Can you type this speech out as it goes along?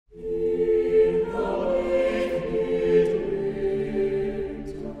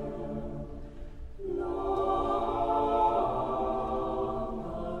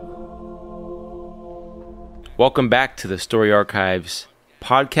Welcome back to the Story Archives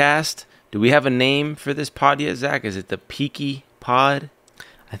podcast. Do we have a name for this pod yet, Zach? Is it the Peaky Pod?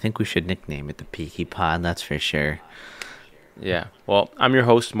 I think we should nickname it the Peaky Pod, that's for sure. Yeah. Well, I'm your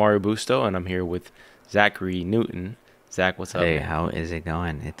host, Mario Busto, and I'm here with Zachary Newton. Zach, what's up? Hey, man? how is it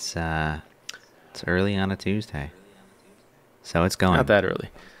going? It's early on a Tuesday. So it's going. Not that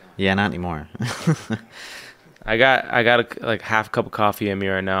early. Yeah, not anymore. I got a half cup of coffee in me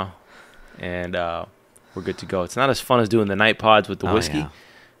right now, and we're good to go. It's not as fun as doing the night pods with the whiskey,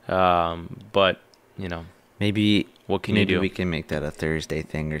 but you know, maybe what can you do? We can make that a Thursday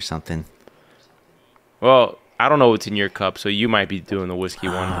thing or something. Well, I don't know what's in your cup, so you might be doing the whiskey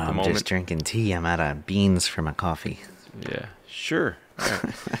one at the moment. I'm just drinking tea. I'm out of beans for my coffee. Yeah, sure.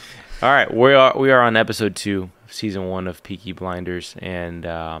 All right, we are on episode 2 of season 1 of Peaky Blinders,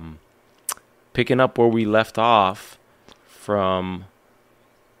 and picking up where we left off from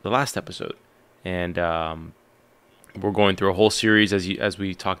the last episode, and we're going through a whole series as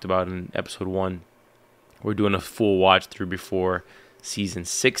we talked about in episode 1. We're doing a full watch through before season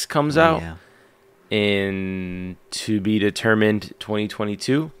 6 comes out. Yeah. In to be determined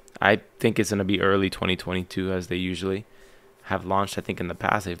 2022. I think it's going to be early 2022 as they usually have launched. I think in the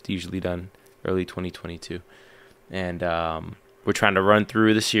past they've usually done early 2022. And we're trying to run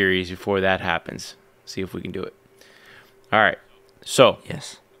through the series before that happens. See if we can do it. All right. So,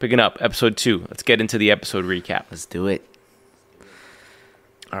 yes. Picking up episode 2. Let's get into the episode recap. Let's do it.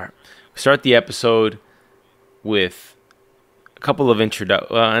 All right. We start the episode with a couple of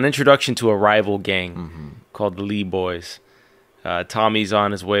an introduction to a rival gang called the Lee Boys. Tommy's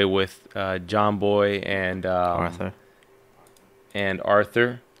on his way with John Boy and Arthur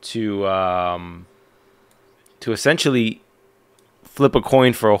to essentially flip a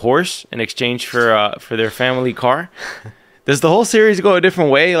coin for a horse in exchange for their family car. Does the whole series go a different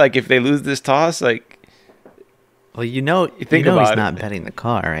way? Like if they lose this toss, like, well, you know he's not betting the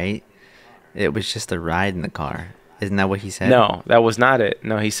car, right? It was just a ride in the car. Isn't that what he said? No, that was not it.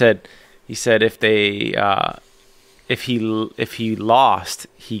 No, he said if they if he lost,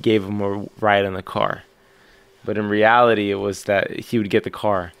 he gave him a ride in the car. But in reality, it was that he would get the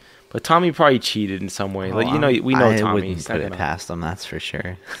car. But Tommy probably cheated in some way. Like, we know Tommy. I wouldn't put it past him, that's for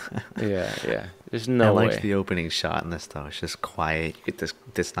sure. Yeah. There's no way. I liked the opening shot in this, though. It's just quiet. You get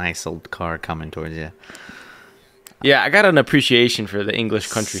this nice old car coming towards you. Yeah, I got an appreciation for the English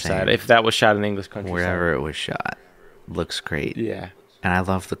countryside. Same. If that was shot in English countryside. Wherever it was shot. Looks great. Yeah. And I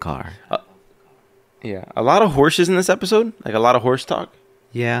love the car. Yeah. A lot of horses in this episode. Like a lot of horse talk.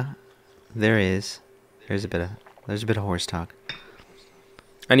 Yeah, there is. There's a bit of horse talk.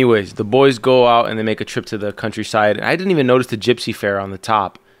 Anyways, the boys go out and they make a trip to the countryside. I didn't even notice the gypsy fair on the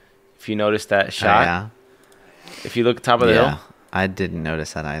top. If you noticed that shot. Yeah. If you look at the top of the hill. I didn't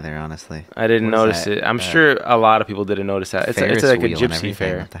notice that either, honestly. I didn't notice it. I'm sure a lot of people didn't notice that. It's like a gypsy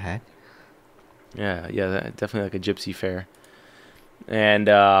fair. What the heck? Yeah, definitely like a gypsy fair. And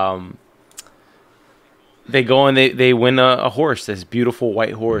they go and they win a horse, this beautiful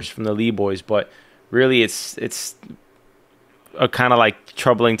white horse from the Lee Boys. But really, it's a kind of like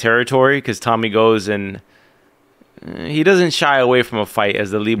troubling territory because Tommy goes and he doesn't shy away from a fight,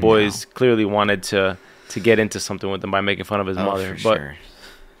 as the Lee Boys clearly wanted to get into something with him by making fun of his mother. For but sure.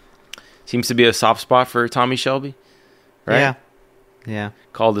 Seems to be a soft spot for Tommy Shelby, right? Yeah.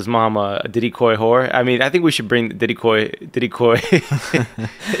 Called his mom a Diddy Coy whore. I mean, I think we should bring Diddy Coy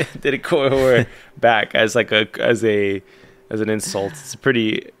whore back as like as an insult. It's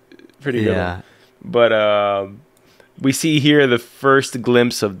pretty good. Yeah. But we see here the first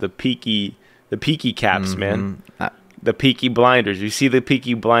glimpse of the Peaky Caps, man. The Peaky Blinders. You see the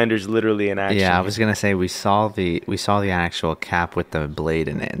Peaky Blinders literally in action. Yeah, I was gonna say we saw the actual cap with the blade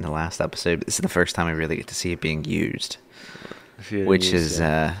in it in the last episode. This is the first time we really get to see it being used. Which is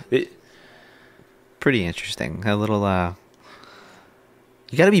pretty interesting. A little,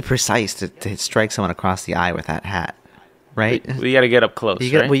 you got to be precise to strike someone across the eye with that hat, right? You got to get up close.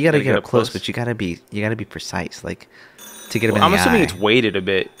 You got to get up close, but you got to be precise, like to get him in the eye. I'm assuming it's weighted a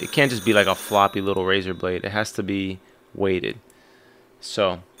bit. It can't just be like a floppy little razor blade. It has to be weighted.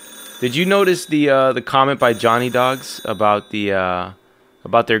 So, did you notice the comment by Johnny Dogs about their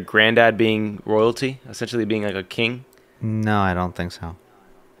granddad being royalty, essentially being like a king? No, I don't think so.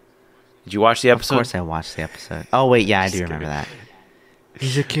 Did you watch the episode? Of course I watched the episode. Oh wait, yeah, I do remember that.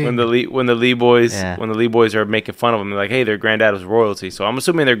 He's a king. When the Lee Boys are making fun of him, they're like, hey, their granddad was royalty. So I'm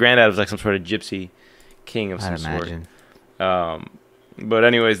assuming their granddad was like some sort of gypsy king of some sort. But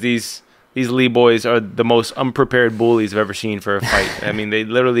anyways, these Lee Boys are the most unprepared bullies I've ever seen for a fight. I mean, they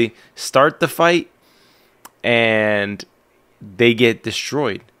literally start the fight and they get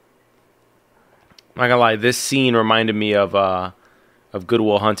destroyed. not gonna lie, this scene reminded me of Good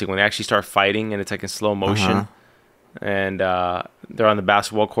Will Hunting when they actually start fighting and it's like in slow motion, and they're on the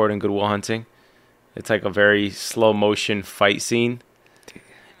basketball court in Good Will Hunting. It's like a very slow motion fight scene,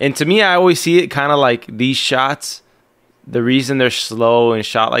 and to me, I always see it kind of like these shots. The reason they're slow and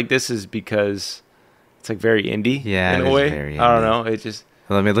shot like this is because it's like very indie. Yeah, in a way. I don't know. It just.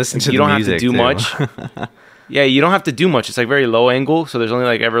 Let me listen to you the don't music. Have to do much. Yeah, you don't have to do much. It's like very low angle, so there's only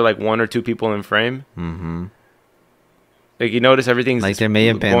like ever like 1 or 2 people in frame. Mm-hmm. Like you notice everything's like there may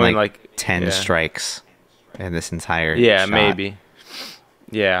have been like 10 yeah. strikes in this entire yeah shot. Maybe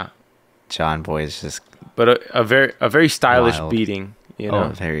yeah John Boy's just but a very stylish wild. Beating, you know.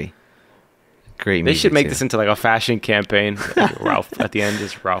 Very great. They should make too. this into like a fashion campaign. Ralph at the end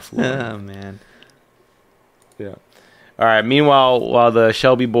is Ralph Lauren. Oh man. Yeah. All right. Meanwhile, while the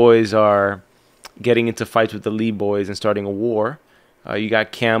Shelby boys are getting into fights with the Lee boys and starting a war, you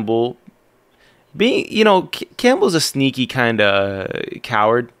got Campbell. Campbell's a sneaky kind of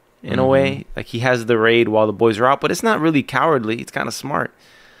coward in a way. Like he has the raid while the boys are out, but it's not really cowardly. It's kind of smart.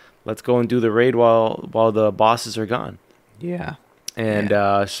 Let's go and do the raid while the bosses are gone. Yeah. And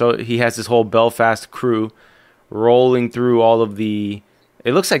so he has this whole Belfast crew rolling through all of the.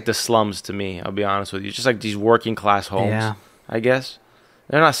 It looks like the slums to me. I'll be honest with you. Just like these working class homes, I guess.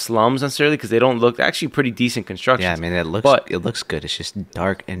 They're not slums necessarily because they don't look actually pretty decent construction. Yeah, I mean it looks good. It's just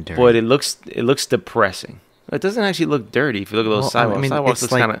dark and dirty. But it looks depressing. It doesn't actually look dirty if you look at those sidewalks. I mean, Sidewalks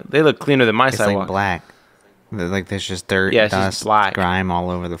look kind of they look cleaner than my sidewalk. It's like black. Like there's just dirt, it's dust, just black. grime all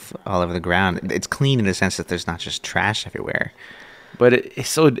over the ground. It's clean in the sense that there's not just trash everywhere. But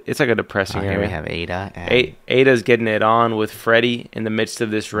it's like a depressing area. Here we have Ada. Ada's getting it on with Freddie in the midst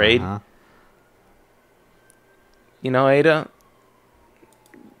of this raid. You know, Ada.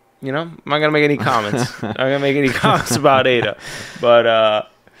 You know, I'm not gonna make any comments. I'm not gonna make any comments about Ada, but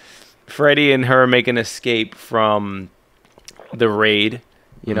Freddie and her make an escape from the raid.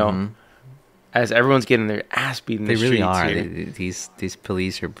 You know, as everyone's getting their ass beat in the streets. They really are. Here. These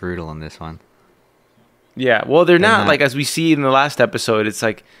police are brutal in this one. Yeah, well, they're not like as we see in the last episode. It's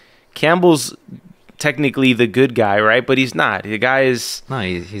like Campbell's technically the good guy, right? But he's not. The guy is. No,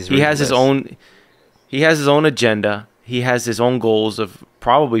 he's. He has his own. He has his own agenda. He has his own goals of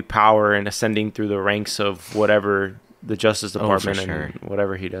probably power and ascending through the ranks of whatever the Justice Department and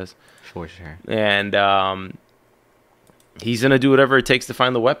whatever he does. For sure. And he's gonna do whatever it takes to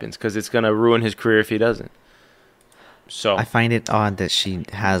find the weapons because it's gonna ruin his career if he doesn't. So I find it odd that she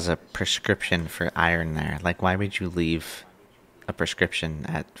has a prescription for iron there. Like, why would you leave a prescription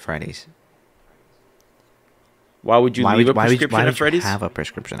at Freddy's? Why would you leave a prescription at Freddy's? Why would you have a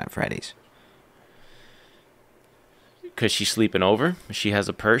prescription at Freddy's? Because she's sleeping over. She has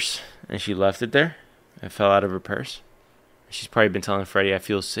a purse, and she left it there. It fell out of her purse. She's probably been telling Freddie, I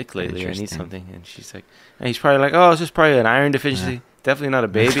feel sick lately. I need something. And she's like, and he's probably like, oh, it's just probably an iron deficiency. Definitely not a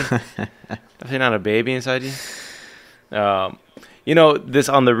baby. Definitely not a baby inside you. This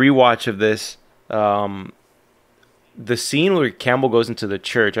on the rewatch of this, the scene where Campbell goes into the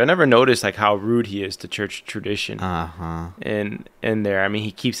church, I never noticed like how rude he is to church tradition. And in there, I mean,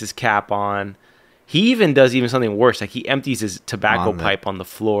 he keeps his cap on. He even does something worse. Like he empties his tobacco pipe on the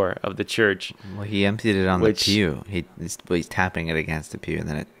floor of the church. Well, he emptied it on the pew. He's tapping it against the pew, and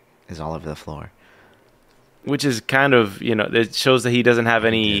then it is all over the floor. Which is kind of, it shows that he doesn't have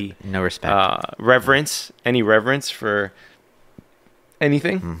any no respect, any reverence for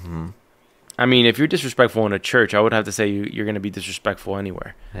anything. I mean, if you're disrespectful in a church, I would have to say you're going to be disrespectful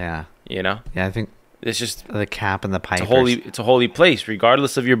anywhere. Yeah. Yeah, I think it's just the cap and the pipe. It's a holy place,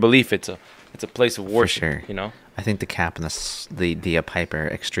 regardless of your belief. It's a place of worship. For sure. I think the cap and the pipe are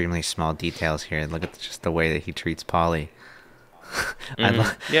extremely small details here. Look at just the way that he treats Polly.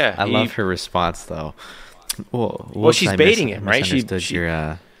 I love her response though. Well, she's baiting him, right?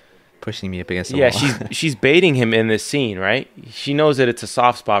 You're pushing me up against the wall. Yeah, she's baiting him in this scene, right? She knows that it's a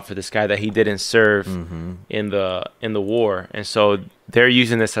soft spot for this guy that he didn't serve in the war, and so they're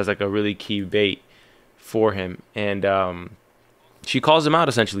using this as like a really key bait for him. And she calls him out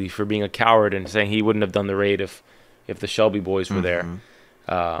essentially for being a coward and saying he wouldn't have done the raid if the Shelby boys were there.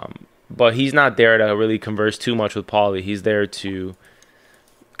 But he's not there to really converse too much with Polly. He's there to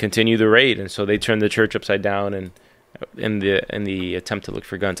continue the raid, and so they turn the church upside down and in the attempt to look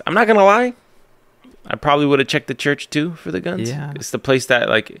for guns. I'm not gonna lie, I probably would have checked the church too for the guns. Yeah, it's the place that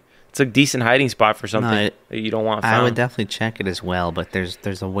it's a decent hiding spot for something that you don't want found. I would definitely check it as well, but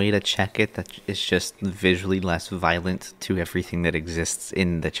there's a way to check it that is just visually less violent to everything that exists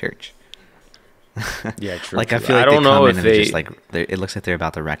in the church. Yeah, true. I feel like I don't know if they just it looks like they're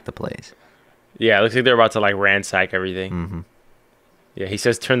about to wreck the place. Yeah, it looks like they're about to ransack everything. Yeah, he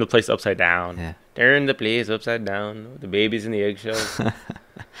says turn the place upside down. Yeah. Turn the place upside down. The baby's in the eggshells.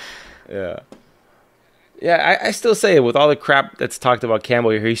 Yeah. Yeah, I still say with all the crap that's talked about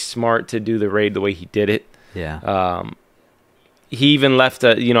Campbell here, he's smart to do the raid the way he did it. Yeah. He even left,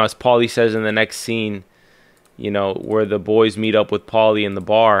 as Paulie says in the next scene, where the boys meet up with Paulie in the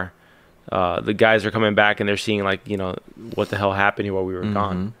bar. The guys are coming back and they're seeing, like, what the hell happened here while we were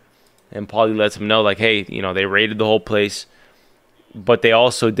gone. And Paulie lets him know, like, hey, they raided the whole place. But they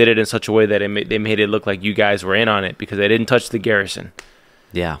also did it in such a way that they made it look like you guys were in on it because they didn't touch the garrison.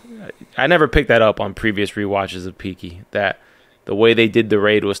 Yeah. I never picked that up on previous rewatches of Peaky, that the way they did the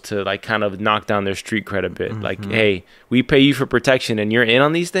raid was to, like, kind of knock down their street cred a bit. Like, hey, we pay you for protection and you're in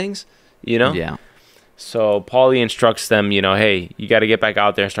on these things, Yeah. So Paulie instructs them, hey, you got to get back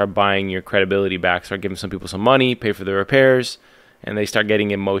out there and start buying your credibility back. Start giving some people some money, pay for the repairs, and they start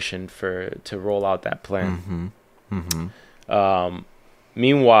getting in motion to roll out that plan.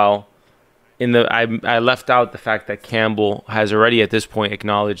 Meanwhile, I left out the fact that Campbell has already at this point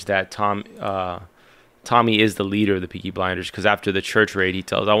acknowledged that Tommy is the leader of the Peaky Blinders, because after the church raid, he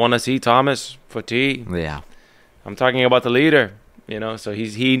tells, I want to see Thomas for tea. Yeah. I'm talking about the leader, so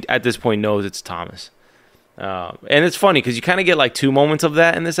he at this point knows it's Thomas. And it's funny because you kind of get like two moments of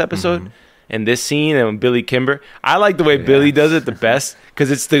that in this episode. And this scene and Billy Kimber. I like the way Billy does it the best because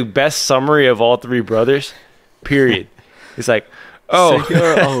it's the best summary of all three brothers, period. It's like, oh, so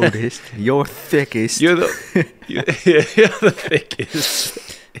you're oldest, you're thickest. You're the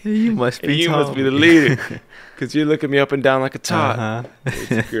thickest. You must be the leader because you're looking me up and down like a tot.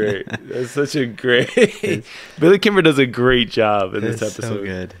 It's great. That's such a great. Billy Kimber does a great job in this episode. So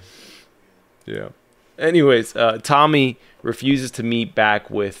good. Yeah. Anyways, Tommy refuses to meet back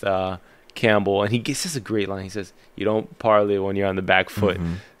with Campbell, and he says a great line. He says, "You don't parley when you're on the back foot."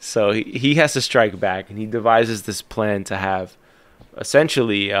 So he has to strike back, and he devises this plan to have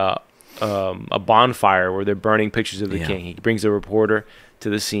essentially a bonfire where they're burning pictures of the king. He brings a reporter to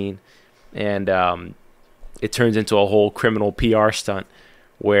the scene, and it turns into a whole criminal PR stunt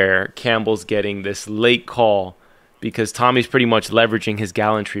where Campbell's getting this late call because Tommy's pretty much leveraging his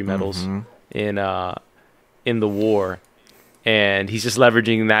gallantry medals in the war. And he's just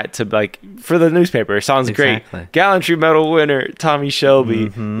leveraging that to, like, for the newspaper. It sounds great. Gallantry medal winner Tommy Shelby,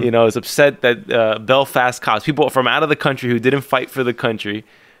 is upset that Belfast cops, people from out of the country who didn't fight for the country,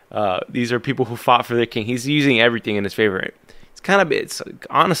 these are people who fought for their king. He's using everything in his favor. It's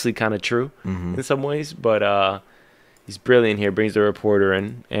honestly kind of true in some ways, but he's brilliant here. Brings the reporter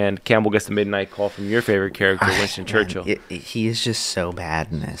in, and Campbell gets the midnight call from your favorite character, Winston Churchill. He is just so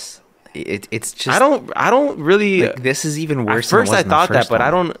bad in this. It's just I don't really. Like, this is even worse. At first, I thought that, but I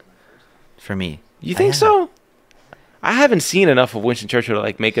don't. For me, you think so? I haven't seen enough of Winston Churchill to,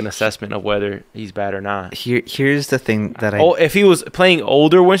 like, make an assessment of whether he's bad or not. Here's the thing that if he was playing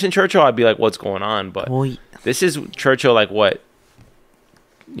older Winston Churchill, I'd be like, what's going on? But this is Churchill, like, what?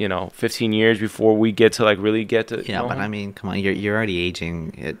 15 years before we get to, like, really get to. Yeah, but I mean, come on, you're already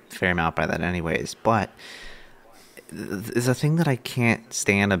aging a fair amount by that, anyways. But the thing that I can't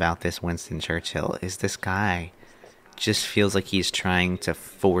stand about this Winston Churchill is this guy just feels like he's trying to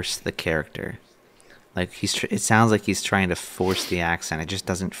force the character. Like, it sounds like he's trying to force the accent. It just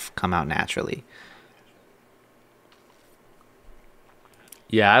doesn't come out naturally.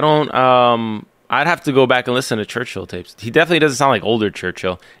 Yeah, I don't. I'd have to go back and listen to Churchill tapes. He definitely doesn't sound like older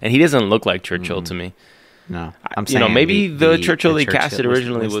Churchill, and he doesn't look like Churchill to me. No, I'm saying maybe the Churchill they casted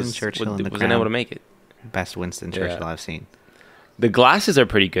originally wasn't able to make it. Best Winston Churchill I've seen. The glasses are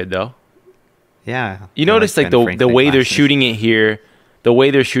pretty good though. Yeah, you notice like the way they're shooting it here, the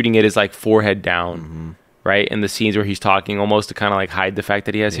way they're shooting it is like forehead down, right? And the scenes where he's talking almost to kind of like hide the fact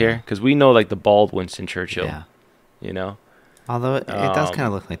that he has hair, because we know like the bald Winston Churchill. Yeah, Although it does kind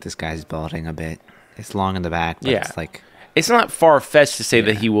of look like this guy's balding a bit. It's long in the back, but it's like it's not far-fetched to say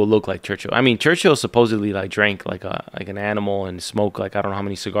that he will look like Churchill. I mean, Churchill supposedly like drank like an animal and smoked like I don't know how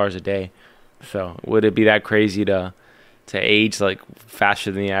many cigars a day. So would it be that crazy to age like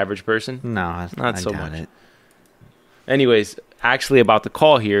faster than the average person? No, not so much. It. Anyways, actually about the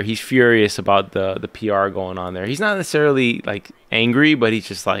call here, he's furious about the PR going on there. He's not necessarily like angry, but he's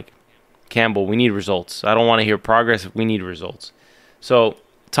just like, Campbell, we need results. I don't want to hear progress. We need results. So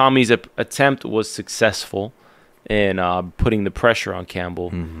Tommy's attempt was successful in putting the pressure on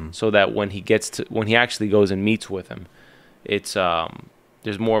Campbell, so that when he actually goes and meets with him, it's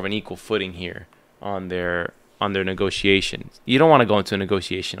there's more of an equal footing here on their negotiations. You don't want to go into a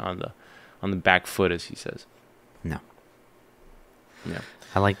negotiation on the back foot, as he says. No. Yeah.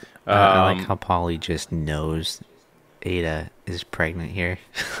 I like how Paulie just knows Ada is pregnant here.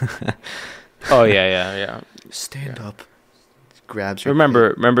 Oh yeah. Stand up. grabs her.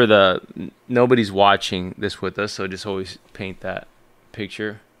 Remember nobody's watching this with us, so just always paint that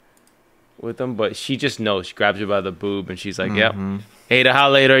picture with them. But she just knows. She grabs her by the boob and she's like, "Yep, Ada,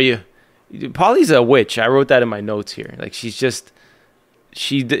 how late are you?" Polly's a witch. I wrote that in my notes here. Like she's just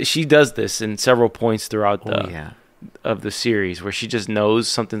she does this in several points throughout of the series where she just knows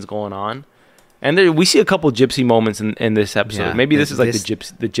something's going on. And we see a couple gypsy moments in this episode. Yeah, maybe this is like the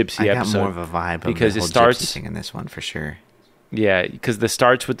gypsy episode. I got more of a vibe because of the whole gypsy thing in this one for sure. Yeah, because it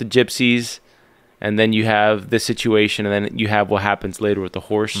starts with the gypsies, and then you have this situation, and then you have what happens later with the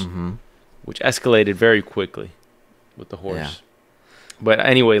horse, which escalated very quickly with the horse. Yeah. But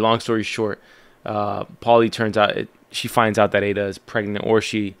anyway, long story short, Polly she finds out that Ada is pregnant, or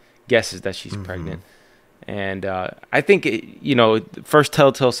she guesses that she's pregnant. And I think, the first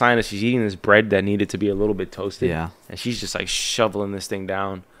telltale sign is she's eating this bread that needed to be a little bit toasted. Yeah. And she's just like shoveling this thing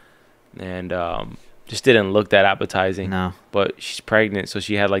down. And just didn't look that appetizing. No. But she's pregnant, so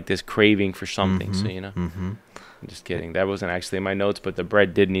she had like this craving for something. So, I'm just kidding. That wasn't actually in my notes, but the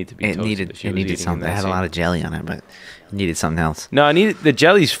bread did need to be toasted. It needed something. It had a lot of jelly on it, but it needed something else. No, the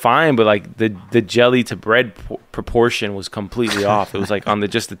jelly's fine, but like the jelly to bread proportion was completely off. It was like on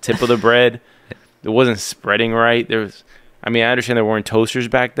just the tip of the bread. It wasn't spreading right. I understand there weren't toasters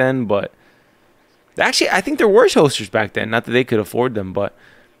back then, but actually, I think there were toasters back then. Not that they could afford them, but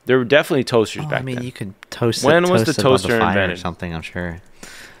there were definitely toasters back then. You could toast. When was the toaster invented? Or something, I'm sure.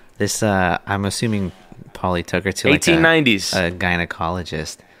 This, I'm assuming, Polly took her to 1890s. A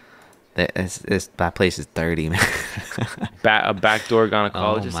gynecologist. That place is dirty, man. A backdoor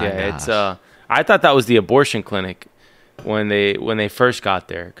gynecologist. Oh yeah, gosh. I thought that was the abortion clinic when they first got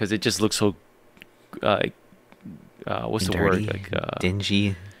there because it just looked so. What's the word? Like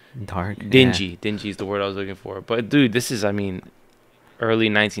dingy, dark. Dingy is the word I was looking for. But dude, this is early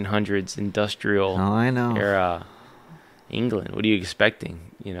 1900s industrial era England. What are you expecting?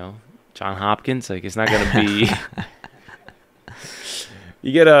 John Hopkins? Like it's not gonna be.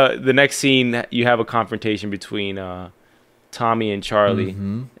 You get the next scene. You have a confrontation between Tommy and Charlie,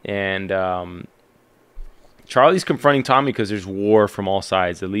 and Charlie's confronting Tommy because there's war from all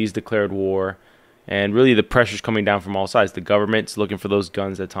sides. The Lees declared war. And really, the pressure's coming down from all sides. The government's looking for those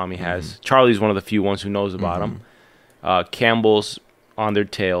guns that Tommy has. Charlie's one of the few ones who knows about them. Campbell's on their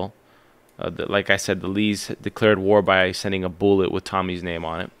tail. Like I said, the Lees declared war by sending a bullet with Tommy's name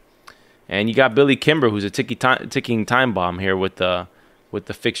on it. And you got Billy Kimber, who's a ticking time bomb here with the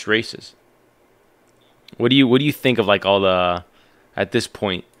fixed races. What do you think of like all the at this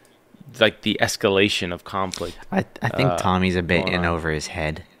point, like the escalation of conflict? I think Tommy's a bit in over his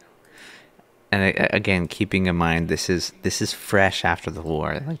head. And again, keeping in mind this is fresh after the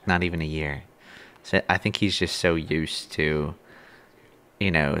war, like not even a year. So I think he's just so used to,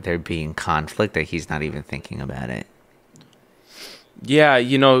 there being conflict that he's not even thinking about it. Yeah,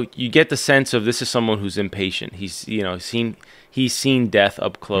 you get the sense of this is someone who's impatient. He's seen death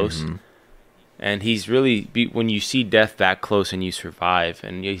up close, and he's really when you see death that close and you survive,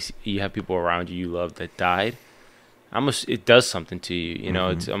 and you have people around you love that died. It does something to you,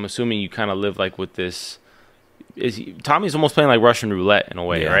 I'm assuming you kind of live like with this. Tommy's almost playing like Russian roulette in a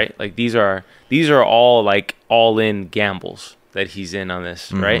way, right? Like these are all like all in gambles that he's in on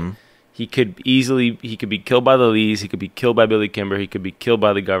this, right? He could be killed by the Lees, he could be killed by Billy Kimber, he could be killed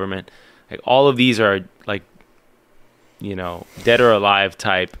by the government. Like all of these are like, dead or alive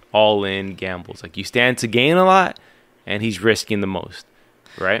type all in gambles. Like you stand to gain a lot, and he's risking the most,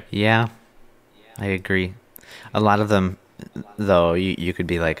 right? Yeah, I agree. A lot of them, though, you could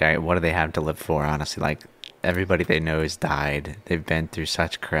be like, all right, what do they have to live for? Honestly, like everybody they know has died. They've been through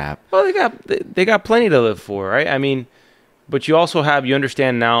such crap. Well, they got plenty to live for, right? But you also you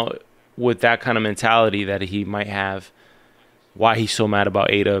understand now with that kind of mentality that he might have, why he's so mad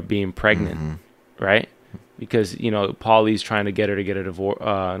about Ada being pregnant, right? Because Polly's trying to get her to get a divorce,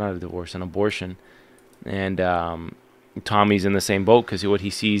 not a divorce, an abortion, and Tommy's in the same boat because what he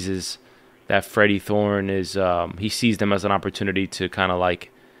sees is. That Freddie Thorne is he sees them as an opportunity to kind of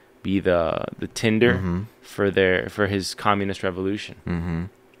like be the tinder for his communist revolution.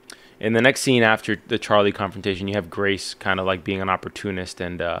 In the next scene after the Charlie confrontation, you have Grace kind of like being an opportunist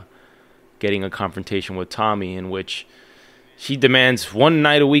and getting a confrontation with Tommy in which she demands one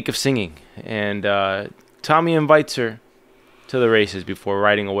night a week of singing, and Tommy invites her to the races before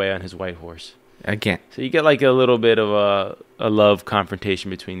riding away on his white horse. Again. So you get like a little bit of a love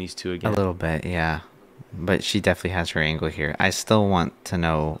confrontation between these two again. A little bit, yeah. But she definitely has her angle here. I still want to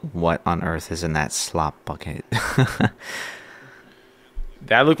know what on earth is in that slop bucket.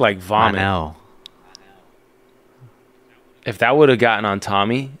 That looked like vomit. I know. if that would have gotten on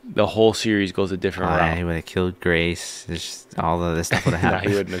Tommy, the whole series goes a different route. He would have killed Grace. Just all of this stuff would have happened.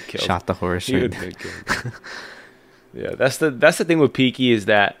 He wouldn't have killed. Shot the horse. He wouldn't have killed. Yeah, that's the thing with Peaky is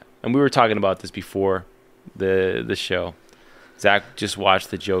that, and we were talking about this before the show. Zach just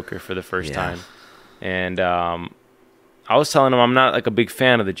watched The Joker for the first time, and I was telling him I'm not like a big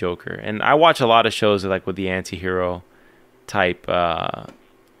fan of the Joker, and I watch a lot of shows like with the anti-hero type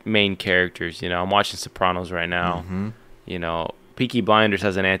main characters. You know, I'm watching Sopranos right now. Mm-hmm. You know, Peaky Blinders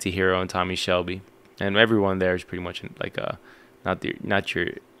has an anti-hero in Tommy Shelby, and everyone there is pretty much like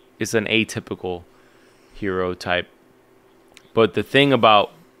it's an atypical hero type. But the thing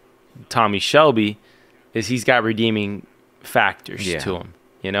about Tommy Shelby is he's got redeeming factors to him.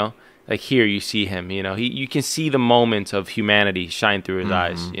 You know, like here you see him. You know, you can see the moments of humanity shine through his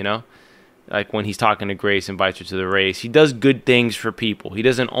eyes. You know, like when he's talking to Grace, invites her to the race. He does good things for people. He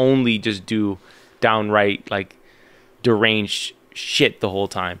doesn't only just do downright like deranged shit the whole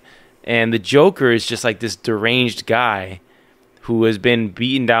time. And the Joker is just like this deranged guy who has been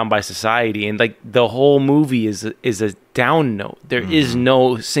beaten down by society, and like the whole movie is a down note. There is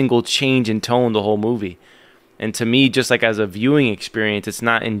no single change in tone the whole movie. And to me, just like as a viewing experience, it's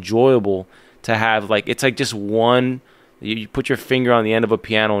not enjoyable to have like, it's like just one, you put your finger on the end of a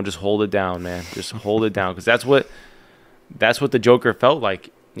piano and just hold it down, man. Just hold it down, because that's what the Joker felt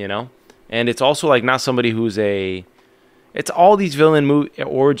like, you know. And it's also like not somebody who's it's all these villain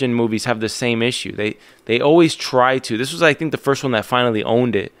origin movies have the same issue. They always try to. This was, I think, the first one that finally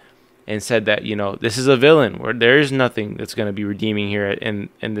owned it and said that, you know, this is a villain where there is nothing that's going to be redeeming here in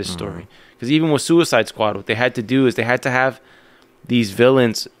this story. Because even with Suicide Squad, what they had to do is they had to have these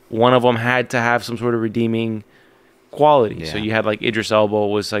villains. One of them had to have some sort of redeeming quality. Yeah. So you had like Idris Elba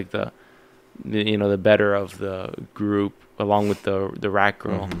was like the better of the group, along with the rat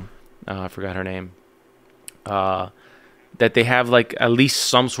girl. I forgot her name. That they have like at least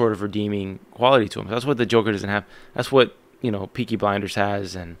some sort of redeeming quality to them. That's what the Joker doesn't have. That's what, you know, Peaky Blinders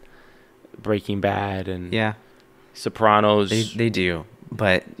has, and Breaking Bad, and Sopranos. They do,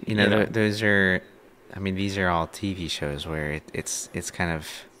 but you know, those are, I mean, these are all TV shows where it's kind of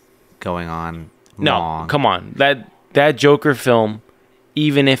going on long. No, come on, that Joker film,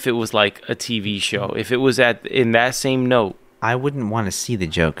 even if it was like a TV show, if it was in that same note, I wouldn't want to see the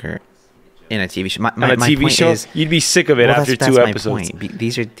Joker in a TV show. My TV show, you'd be sick of it after two episodes. My point.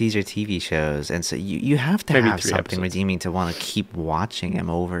 These are TV shows, and so you have to have something redeeming to want to keep watching them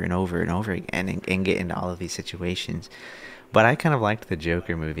over and over and over again, and get into all of these situations. But I kind of liked the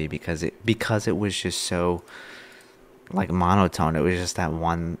Joker movie because it was just so like monotone. It was just that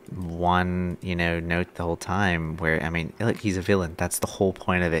one note the whole time. Where, I mean, look, he's a villain. That's the whole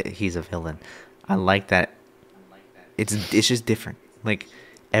point of it. He's a villain. I like that. It's just different. Like,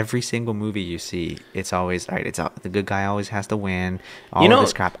 every single movie you see, it's always, all right, the good guy always has to win. All of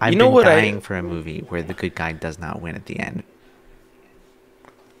this crap. I've been dying for a movie where the good guy does not win at the end.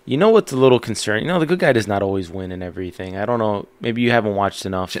 You know what's a little concerning? You know, the good guy does not always win in everything. I don't know. Maybe you haven't watched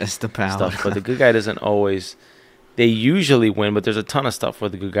enough stuff, but the good guy doesn't always. They usually win, but there's a ton of stuff where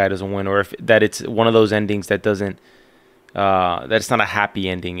the good guy doesn't win, or that it's one of those endings that doesn't. That it's not a happy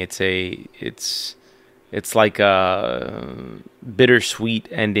ending. It's like a bittersweet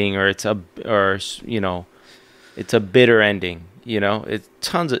ending, or it's a bitter ending. You know, it's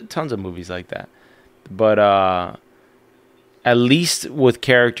tons of movies like that. But at least with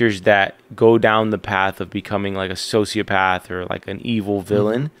characters that go down the path of becoming like a sociopath or like an evil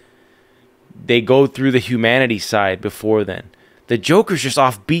villain, they go through the humanity side before then. The Joker's just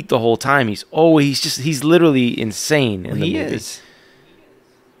offbeat the whole time. He's literally insane in the movie. He is.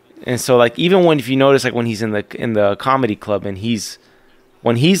 And so, like, even if you notice, like, when he's in the comedy club and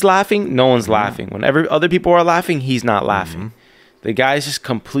when he's laughing, no one's laughing. When other people are laughing, he's not laughing. The guy's just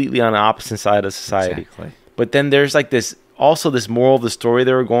completely on the opposite side of society. Exactly. But then there's like this moral of the story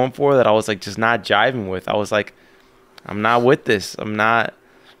they were going for that I was like just not jiving with. I was like, I'm not with this. I'm not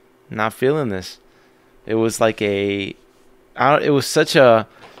feeling this. It was like I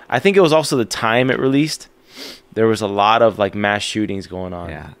think it was also the time it released. There was a lot of like mass shootings going on.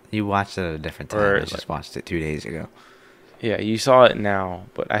 Yeah, you watched it at a different time. I just watched it 2 days ago. Yeah, you saw it now,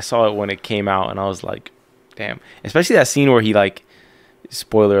 but I saw it when it came out, and I was like, damn. Especially that scene where he, like,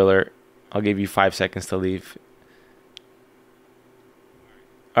 spoiler alert, I'll give you 5 seconds to leave.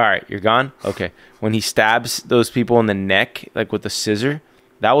 All right, you're gone? Okay. When he stabs those people in the neck, like with the scissor,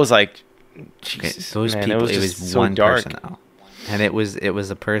 that was like, Jesus, those man, people, it was so one dark. person. And it was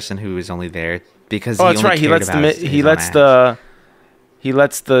a person who was only there because that's right. He lets the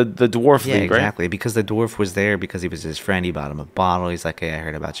dwarf leave, right? Exactly. Because the dwarf was there because he was his friend. He bought him a bottle. He's like, hey, I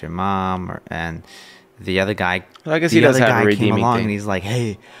heard about your mom, and The other guy, I guess he does have a redeeming came along thing. and he's like,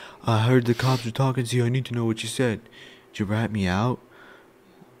 "Hey, I heard the cops were talking to you. I need to know what you said. Did you rat me out?"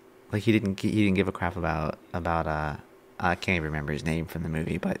 Like he didn't give a crap about I can't even remember his name from the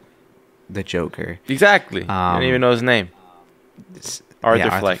movie, but the Joker. Exactly. I didn't even know his name.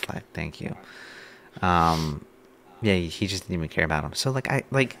 Arthur Fleck. Thank you. Yeah, he just didn't even care about him. So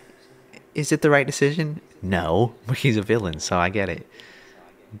is it the right decision? No, but he's a villain, so I get it.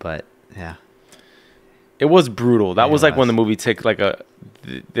 But yeah, it was brutal. That was like when was. the movie took like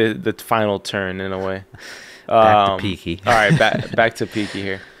the final turn in a way. Back to Peaky. All right, back to Peaky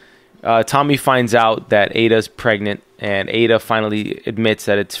here. Tommy finds out that Ada's pregnant, and Ada finally admits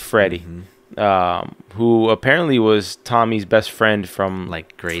that it's Freddie, who apparently was Tommy's best friend from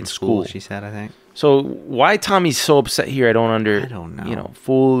like grade school. She said, I think. So why Tommy's so upset here, I don't know.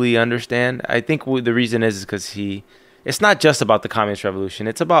 Fully understand. I think the reason is because it's not just about the Communist Revolution.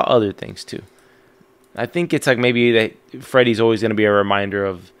 It's about other things too. I think it's like maybe that Freddie's always going to be a reminder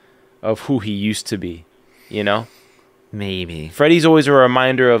of who he used to be, you know? Maybe. Freddie's always a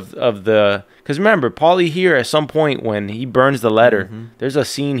reminder of the... Because remember, Paulie here at some point when he burns the letter, there's a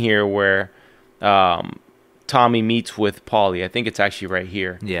scene here where Tommy meets with Paulie. I think it's actually right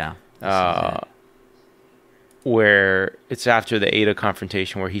here. Yeah. Where it's after the Ada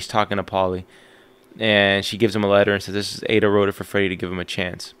confrontation where he's talking to Paulie and she gives him a letter and says, this is Ada wrote it for Freddie to give him a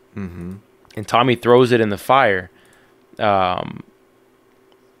chance. Mm-hmm. And Tommy throws it in the fire.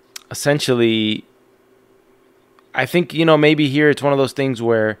 Essentially, I think, maybe here it's one of those things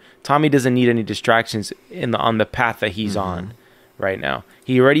where Tommy doesn't need any distractions on the path that he's on right now.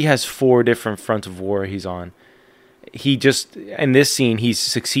 He already has 4 different fronts of war he's on. He just, in this scene, he's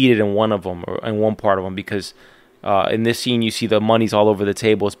succeeded in one of them, or in one part of them, because in this scene, you see the money's all over the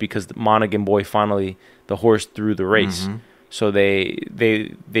table. It's because the Monaghan boy finally, the horse threw the race. So they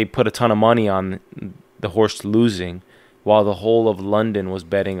put a ton of money on the horse losing, while the whole of London was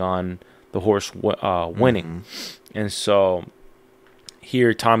betting on the horse winning. And so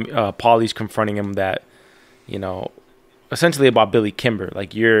here, Paulie's confronting him that, essentially about Billy Kimber,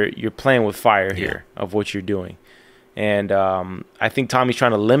 like you're playing with fire here of what you're doing. And I think Tommy's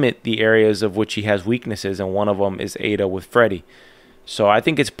trying to limit the areas of which he has weaknesses, and one of them is Ada with Freddie. So I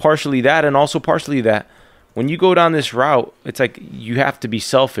think it's partially that, and also partially that when you go down this route, it's like you have to be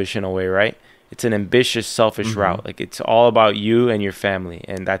selfish in a way, right? It's an ambitious, selfish route. Like it's all about you and your family,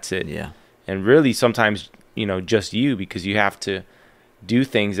 and that's it. Yeah. And really, sometimes, just you, because you have to do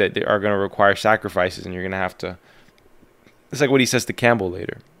things that are going to require sacrifices, and you're going to have to. It's like what he says to Campbell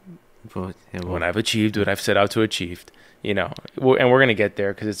later. When I've achieved what I've set out to achieve, and we're going to get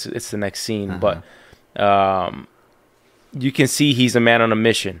there because it's the next scene. But you can see he's a man on a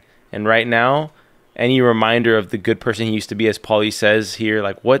mission. And right now, any reminder of the good person he used to be, as Paulie says here,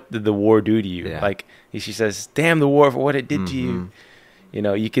 like, what did the war do to you? Yeah. Like, she says, damn the war for what it did to you.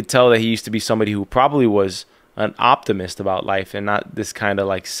 You could tell that he used to be somebody who probably was an optimist about life and not this kind of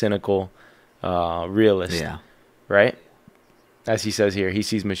like cynical realist. Yeah. Right? As he says here, he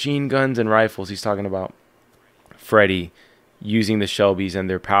sees machine guns and rifles. He's talking about Freddie using the Shelbys and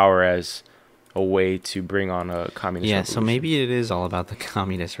their power as a way to bring on a communist revolution. So maybe it is all about the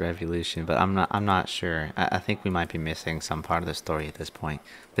communist revolution, but I'm not sure. I think we might be missing some part of the story at this point.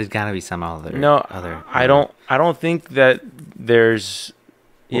 There's got to be some other. I don't think that there's.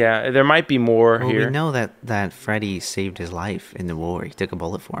 There might be more here. We know that Freddie saved his life in the war. He took a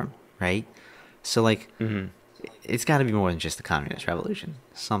bullet for him, right? So it's got to be more than just the communist revolution.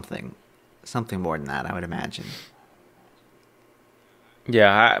 Something more than that, I would imagine.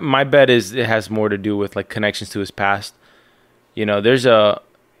 Yeah, my bet is it has more to do with like connections to his past.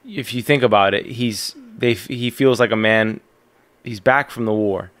 If you think about it, he feels like a man. He's back from the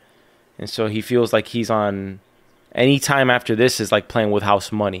war, and so he feels like he's on. Any time after this is like playing with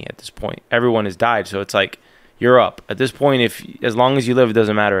house money. At this point, everyone has died, so it's like you're up at this point. As long as you live, it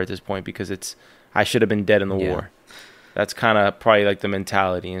doesn't matter at this point because I should have been dead in the war. That's kind of probably like the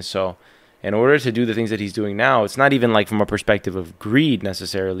mentality, and so. In order to do the things that he's doing now, it's not even like from a perspective of greed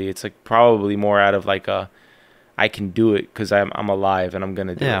necessarily. It's like probably more out of like I can do it because I'm alive and I'm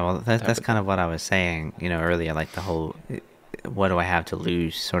gonna do it. Yeah, well, that's kind of what I was saying, earlier. Like the whole, what do I have to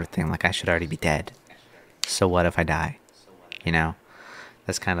lose sort of thing. Like I should already be dead. So what if I die?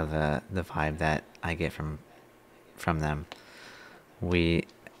 That's kind of the vibe that I get from them. We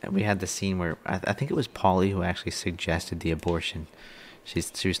had the scene where I think it was Paulie who actually suggested the abortion.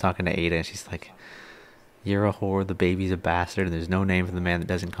 She was talking to Ada, and she's like, "You're a whore. The baby's a bastard, and there's no name for the man that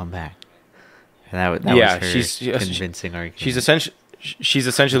doesn't come back." And that was her convincing argument. She's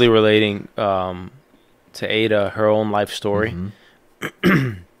essentially relating to Ada her own life story,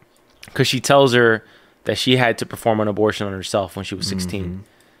 because she tells her that she had to perform an abortion on herself when she was 16,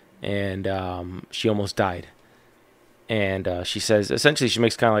 and she almost died. And she says, essentially, she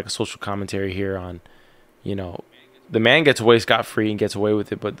makes kind of like a social commentary here on, you know, the man gets away scot-free and gets away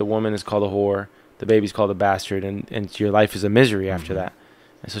with it, but the woman is called a whore, the baby's called a bastard, and your life is a misery after that.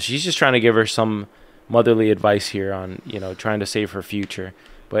 And so she's just trying to give her some motherly advice here on, you know, trying to save her future.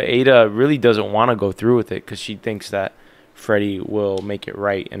 But Ada really doesn't want to go through with it because she thinks that Freddie will make it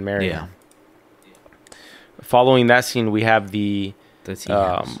right and marry her. Following that scene, we have the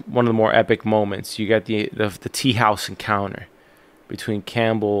one of the more epic moments. You got the tea house encounter between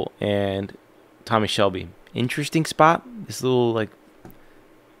Campbell and Tommy Shelby. Interesting spot. This little like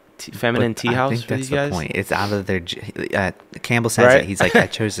feminine tea house. I think that's the point. It's out of their. Campbell says it. He's like, I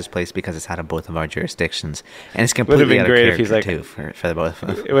chose this place because it's out of both of our jurisdictions, and it's completely out of character like, too for the both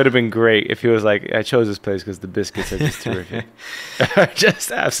of them. It would have been great if he was like, I chose this place because the biscuits are just terrific.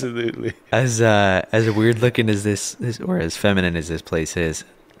 Just absolutely. As weird looking as this or as feminine as this place is,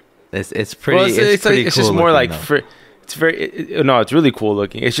 it's pretty. Well, it's pretty it's cool just more looking, like it's very no, it's really cool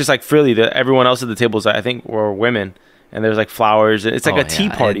looking. It's just like frilly. Everyone else at the tables, I think, were women. And there's like flowers. It's like a tea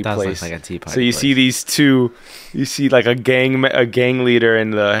party place. Look like a tea party so you see these two, you see like a gang leader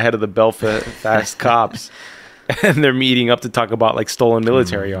and the head of the Belfast cops, and they're meeting up to talk about like stolen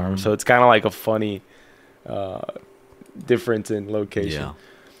military arms. So it's kind of like a funny difference in location.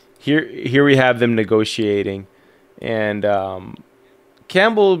 Yeah. Here we have them negotiating, and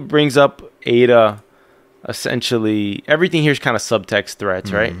Campbell brings up Ada. Essentially, everything here is kind of subtext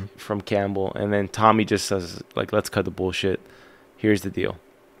threats, right, from Campbell. And then Tommy just says, like, let's cut the bullshit. Here's the deal.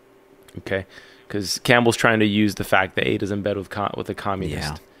 Okay? Because Campbell's trying to use the fact that Ada's in bed with a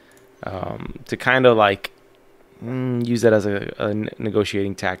communist to kind of, like, use that as a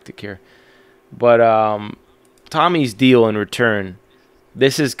negotiating tactic here. But Tommy's deal in return,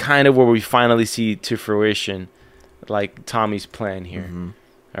 this is kind of where we finally see to fruition, like, Tommy's plan here.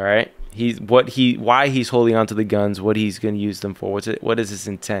 All right? Why he's holding on to the guns, what he's going to use them for, what is his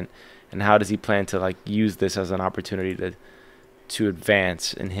intent, and how does he plan to like use this as an opportunity to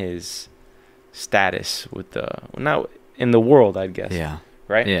advance in his status with not in the world, I guess. Yeah.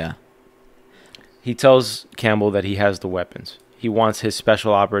 Right? Yeah. He tells Campbell that he has the weapons. He wants his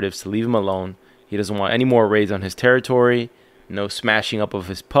special operatives to leave him alone. He doesn't want any more raids on his territory, no smashing up of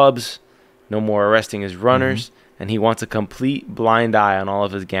his pubs, no more arresting his runners. And he wants a complete blind eye on all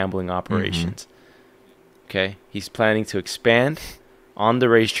of his gambling operations. Okay? He's planning to expand on the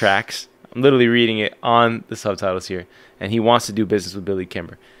racetracks. I'm literally reading it on the subtitles here. And he wants to do business with Billy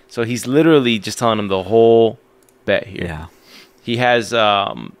Kimber. So he's literally just telling him the whole bet here. Yeah. He has...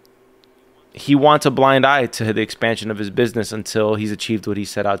 he wants a blind eye to the expansion of his business until he's achieved what he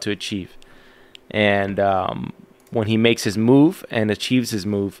set out to achieve. And when he makes his move and achieves his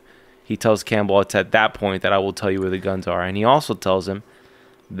move... He tells Campbell it's at that point that I will tell you where the guns are. And he also tells him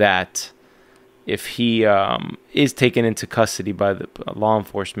that if he is taken into custody by the law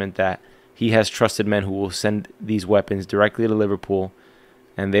enforcement, that he has trusted men who will send these weapons directly to Liverpool,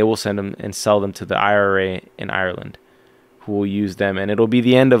 and they will send them and sell them to the IRA in Ireland, who will use them. And it'll be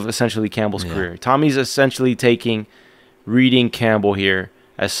the end of essentially Campbell's career. Tommy's essentially reading Campbell here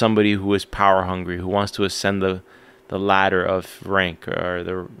as somebody who is power hungry, who wants to ascend the ladder of rank or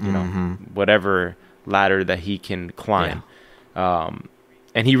the whatever ladder that he can climb.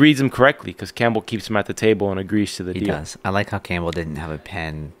 And he reads him correctly because Campbell keeps him at the table and agrees to the deal. He does. I like how Campbell didn't have a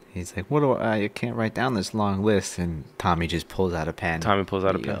pen. He's like, "What do I can't write down this long list," and Tommy just pulls out a pen. Tommy pulls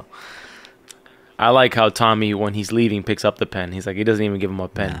out a pen. I like how Tommy, when he's leaving, picks up the pen. He's like, he doesn't even give him a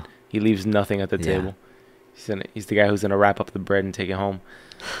pen. No. He leaves nothing at the table. He's the guy who's gonna wrap up the bread and take it home.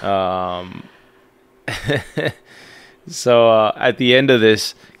 So at the end of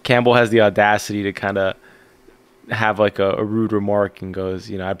this, Campbell has the audacity to kind of have like a rude remark and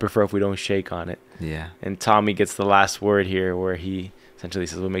goes, I prefer if we don't shake on it. Yeah. And Tommy gets the last word here where he essentially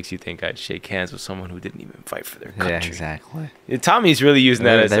says, what makes you think I'd shake hands with someone who didn't even fight for their country? Yeah, exactly. And Tommy's really using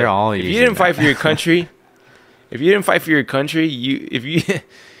that as if you didn't fight for your country,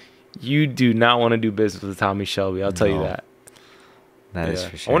 you do not want to do business with Tommy Shelby. I'll tell you that. That is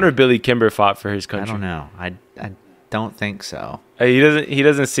for sure. I wonder if Billy Kimber fought for his country. I don't know. I don't think so. He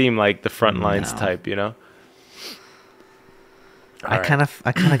doesn't seem like the front lines type, I kind of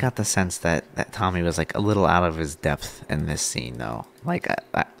got the sense that Tommy was like a little out of his depth in this scene, though. Like,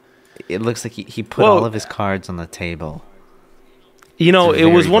 it looks like he put all of his cards on the table.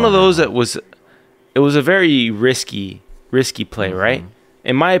 It was one of those that was, it was a very risky play, right?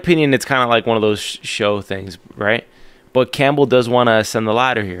 In my opinion, it's kind of like one of those show things, right? But Campbell does want to ascend the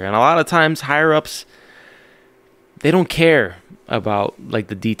ladder here, and a lot of times higher ups, they don't care about like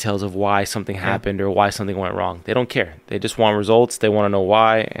the details of why something happened or why something went wrong. They don't care. They just want results. They want to know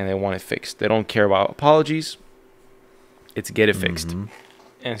why, and they want it fixed. They don't care about apologies. It's get it fixed.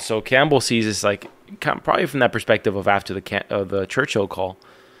 And so Campbell sees this like probably from that perspective of after the Churchill call,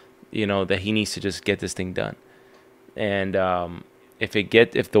 you know, that he needs to just get this thing done. And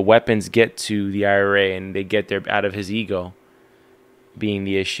if the weapons get to the IRA and they get there out of his ego being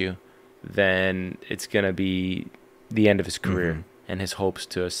the issue, then it's gonna be the end of his career and his hopes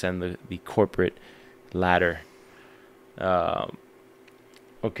to ascend the corporate ladder.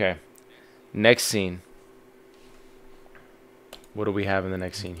 Okay. Next scene. What do we have in the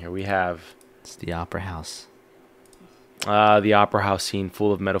next scene here? We have... It's the opera house. The opera house scene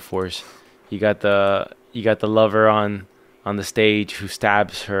full of metaphors. You got the lover on the stage who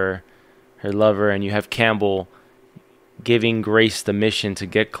stabs her lover, and you have Campbell giving Grace the mission to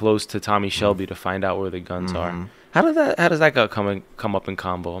get close to Tommy Shelby to find out where the guns are. How does that come up in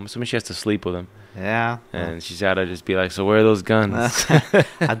combo? I'm assuming she has to sleep with him. Yeah. And she's got to just be like, so where are those guns?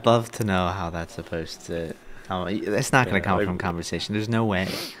 I'd love to know how that's supposed to... it's not going to come from conversation. There's no way.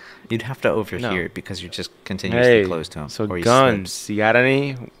 You'd have to overhear it because you're just continuously close to him. So guns, you got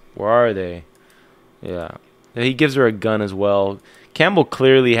any? Where are they? Yeah. He gives her a gun as well. Campbell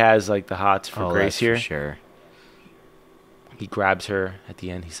clearly has like the hots for Grace here. For sure. He grabs her at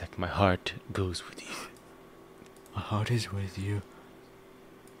the end. He's like, my heart goes with you. My heart is with you.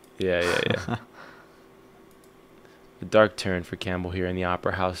 Yeah. The dark turn for Campbell here in the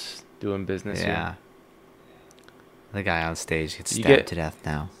opera house doing business here. The guy on stage gets stabbed to death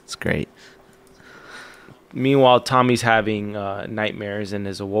now. It's great. Meanwhile, Tommy's having nightmares and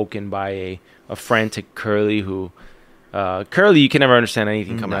is awoken by a frantic Curly who... Curly, you can never understand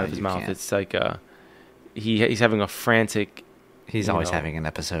anything coming out of his mouth. Can't. It's like he's having a frantic... He's always having an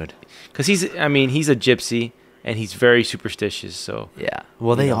episode. Because he's a gypsy, and he's very superstitious, so... Yeah.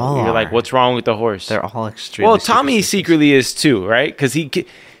 Well, they all are. You're like, what's wrong with the horse? They're all extremely Well, Tommy secretly is too, right? Because he...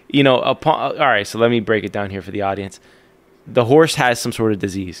 You know, all right, so let me break it down here for the audience. The horse has some sort of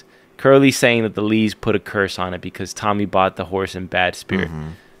disease. Curly's saying that the Lees put a curse on it because Tommy bought the horse in bad spirit.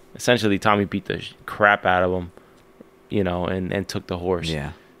 Essentially, Tommy beat the crap out of him, you know, and took the horse.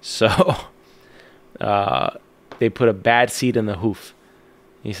 Yeah. So they put a bad seed in the hoof.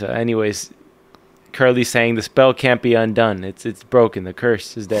 He said, anyways, Curly's saying the spell can't be undone. It's broken. The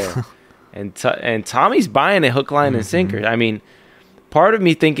curse is there. and Tommy's buying it hook, line, and sinker. I mean... Part of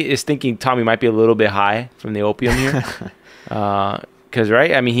me thinking Tommy might be a little bit high from the opium here. Because,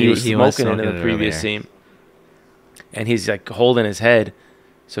 right? I mean, he was smoking in the previous scene. And he's, like, holding his head.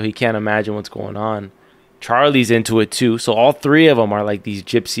 So he can't imagine what's going on. Charlie's into it, too. So all three of them are, like, these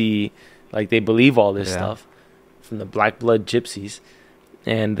gypsy... Like, they believe all this stuff. From the black blood gypsies.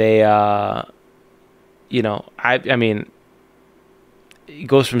 And they, you know... I mean... He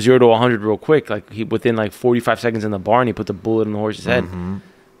goes from 0 to 100 real quick. Like within like 45 seconds in the barn, he puts a bullet in the horse's head.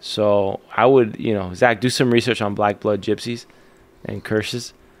 So I would, you know, Zach, do some research on black blood gypsies and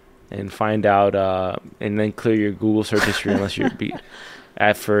curses, and find out, and then clear your Google search history unless you're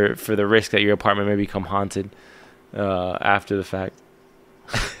for the risk that your apartment may become haunted after the fact.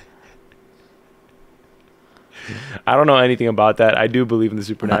 I don't know anything about that. I do believe in the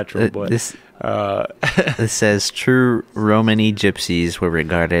supernatural, but this says true Romany gypsies were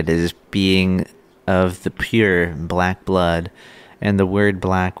regarded as being of the pure black blood, and the word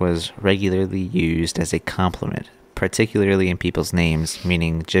black was regularly used as a compliment, particularly in people's names,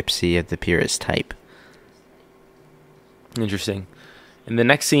 meaning gypsy of the purest type. Interesting. In the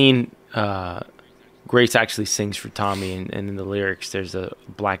next scene, Grace actually sings for Tommy, and in the lyrics, there's a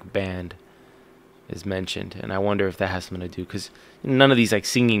black band is mentioned, and I wonder if that has something to do, because none of these like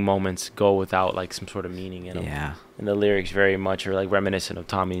singing moments go without like some sort of meaning in them. Yeah. And the lyrics very much are like reminiscent of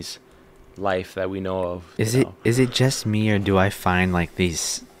Tommy's life that we know of. Is it just me, or do I find like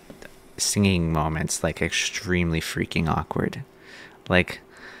these singing moments like extremely freaking awkward? Like,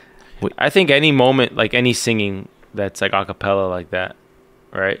 I think any moment, like any singing that's like a cappella like that,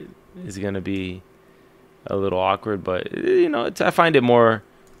 right, is gonna be a little awkward. But you know, I find it more.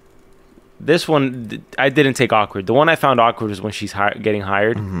 This one, I didn't take awkward. The one I found awkward is when she's getting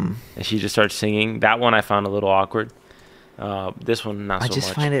hired and she just starts singing. That one I found a little awkward. This one, not so much. I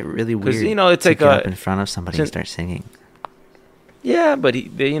just find it really weird. You know, it's to like get up in front of somebody and start singing. Yeah, but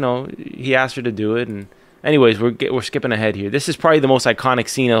he asked her to do it. And anyways, we're skipping ahead here. This is probably the most iconic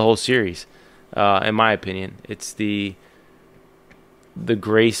scene of the whole series, in my opinion. It's the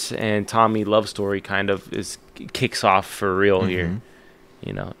Grace and Tommy love story kind of kicks off for real here.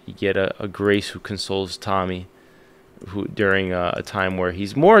 You know, you get a Grace who consoles Tommy, who during a time where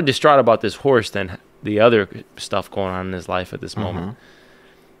he's more distraught about this horse than the other stuff going on in his life at this moment.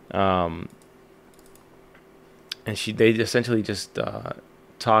 And they essentially just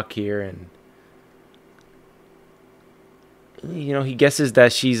talk here, and he guesses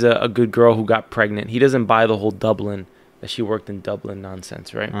that she's a good girl who got pregnant. He doesn't buy the whole Dublin, that she worked in Dublin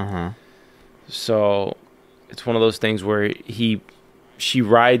nonsense, right? So it's one of those things where she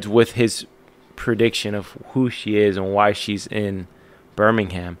rides with his prediction of who she is and why she's in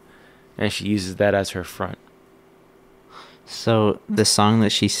Birmingham, and she uses that as her front. So the song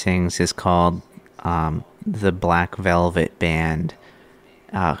that she sings is called The Black Velvet Band,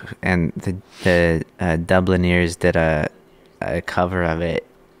 and the Dublineers did a cover of it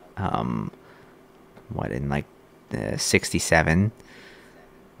in like 67,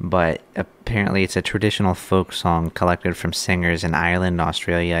 but apparently it's a traditional folk song collected from singers in Ireland,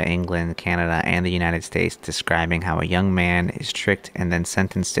 Australia, England, Canada, and the United States, describing how a young man is tricked and then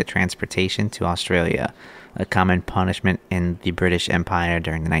sentenced to transportation to Australia, a common punishment in the British Empire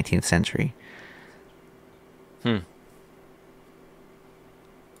during the 19th century.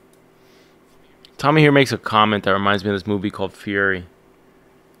 Tommy here makes a comment that reminds me of this movie called Fury,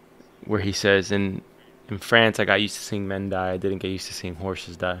 where he says, in France, I got used to seeing men die. I didn't get used to seeing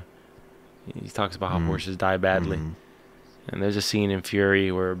horses die. He talks about how horses die badly. And there's a scene in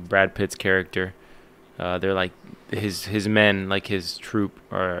Fury where Brad Pitt's character, they're like, his men, like his troop,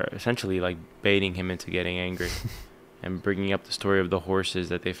 are essentially like baiting him into getting angry and bringing up the story of the horses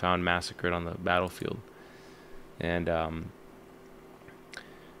that they found massacred on the battlefield. And,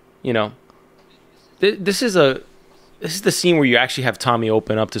 this is the scene where you actually have Tommy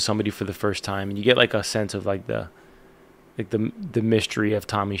open up to somebody for the first time, and you get like a sense of like the mystery of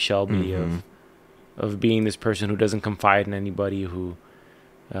Tommy Shelby, of being this person who doesn't confide in anybody, who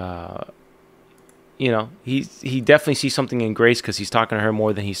he definitely sees something in Grace because he's talking to her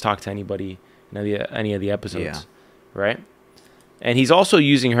more than he's talked to anybody in any of the episodes, right? And he's also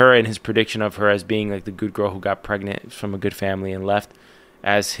using her in his prediction of her as being like the good girl who got pregnant from a good family and left,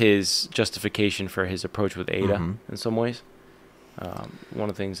 as his justification for his approach with Ada in some ways. One of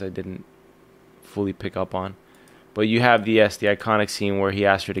the things I didn't fully pick up on. But you have the iconic scene where he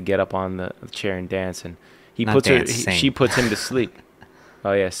asked her to get up on the chair and dance, and she puts him to sleep.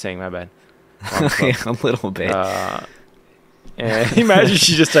 Oh yeah, sing, my bad. A little bit. And imagine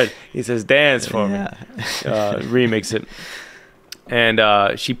she just started, he says, dance for me. Remix it.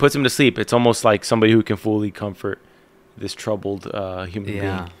 And she puts him to sleep. It's almost like somebody who can fully comfort this troubled human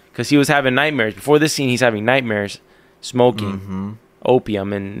being, because he was having nightmares before this scene. He's having nightmares, smoking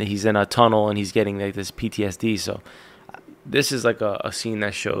opium, and he's in a tunnel and he's getting like this PTSD. So this is like a scene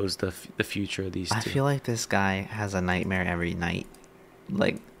that shows the future of these two. I feel like this guy has a nightmare every night.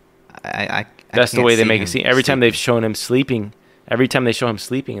 Like I that's the way they make it seem. Every time they've shown him sleeping, every time they show him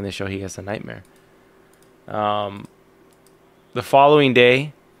sleeping in the show, he has a nightmare. The following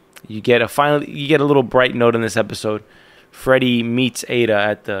day, you get a little bright note in this episode. Freddie meets Ada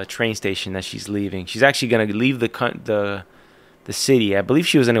at the train station that she's leaving. She's actually going to leave the city. I believe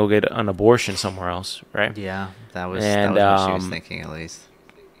she was going to go get an abortion somewhere else, right? Yeah, that was what she was thinking, at least.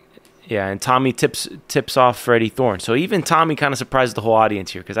 Yeah, and Tommy tips off Freddie Thorne. So even Tommy kind of surprised the whole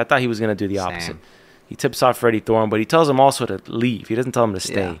audience here, because I thought he was going to do the opposite. He tips off Freddie Thorne, but he tells him also to leave. He doesn't tell him to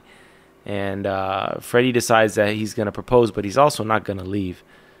stay. And Freddie decides that he's going to propose, but he's also not going to leave,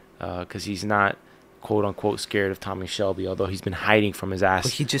 because he's not, quote unquote, scared of Tommy Shelby, although he's been hiding from his ass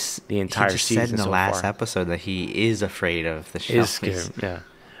the entire season. He said in the last far. episode that he is afraid of the Shelbys. Is scared, yeah.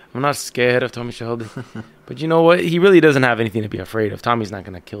 I'm not scared of Tommy Shelby. But you know what? He really doesn't have anything to be afraid of. Tommy's not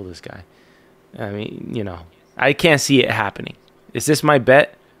going to kill this guy. I mean, I can't see it happening. Is this my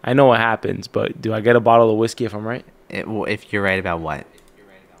bet? I know what happens, but do I get a bottle of whiskey if I'm right? If you're right about what?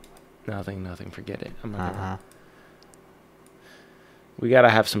 Nothing. Forget it. I'm not gonna... We gotta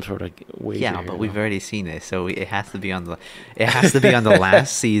have some sort of wager. Yeah, but we've already seen it, so it has to be on the. It has to be on the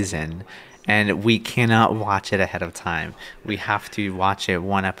last season, and we cannot watch it ahead of time. We have to watch it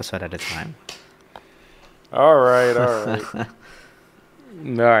one episode at a time. All right. All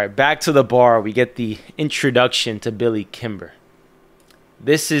right. Back to the bar. We get the introduction to Billy Kimber.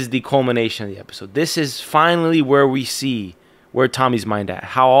 This is the culmination of the episode. This is finally where we see where Tommy's mind at.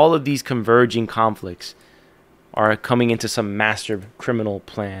 How all of these converging conflicts are coming into some master criminal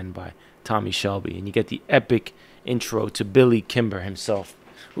plan by Tommy Shelby. And you get the epic intro to Billy Kimber himself,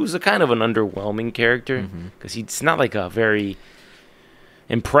 who's a kind of an underwhelming character, because he's not like a very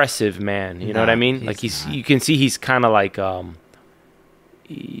impressive man. You know what I mean? Like you can see he's kind of like, what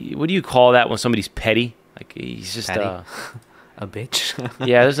do you call that when somebody's petty? Like he's just a bitch.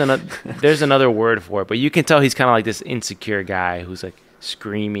 Yeah, there's another word for it, but you can tell he's kind of like this insecure guy who's like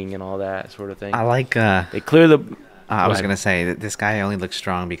screaming and all that sort of thing. I like. They clear the. I was gonna say that this guy only looks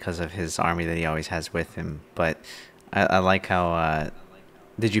strong because of his army that he always has with him. But I like how.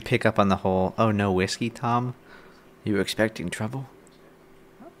 Did you pick up on the whole "oh no whiskey, Tom"? You were expecting trouble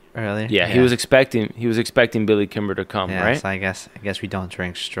earlier. Yeah, he was expecting Billy Kimber to come, right? So I guess we don't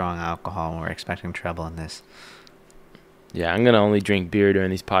drink strong alcohol when we're expecting trouble in this. Yeah, I'm gonna only drink beer during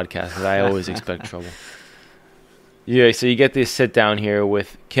these podcasts because I always expect trouble. Yeah, so you get this sit down here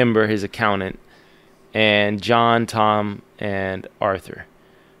with Kimber, his accountant, and John, Tom, and Arthur.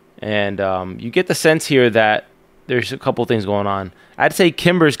 And you get the sense here that there's a couple things going on. I'd say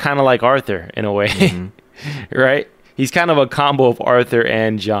Kimber's kind of like Arthur in a way, right? He's kind of a combo of Arthur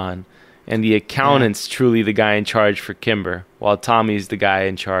and John. And the accountant's truly the guy in charge for Kimber, while Tommy's the guy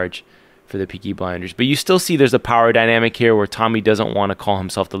in charge for the Peaky Blinders. But you still see there's a power dynamic here where Tommy doesn't want to call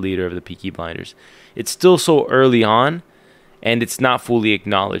himself the leader of the Peaky Blinders. It's still so early on, and it's not fully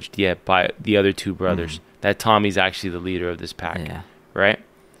acknowledged yet by the other two brothers that Tommy's actually the leader of this pack, right?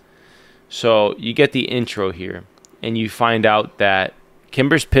 So you get the intro here, and you find out that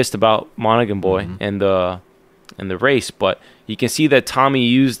Kimber's pissed about Monaghan Boy and the race, but you can see that Tommy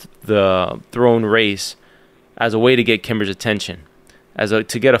used the throne race as a way to get Kimber's attention,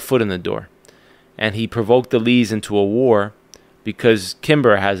 to get a foot in the door. And he provoked the Lees into a war because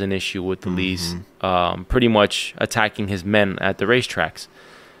Kimber has an issue with the Lees pretty much attacking his men at the racetracks.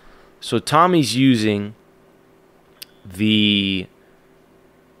 So Tommy's using the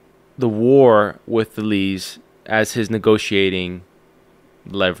war with the Lees as his negotiating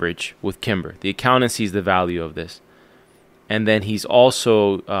leverage with Kimber. The accountant sees the value of this. And then he's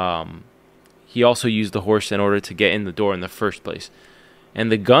also he also used the horse in order to get in the door in the first place.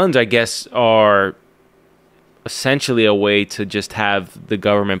 And the guns, I guess, are essentially a way to just have the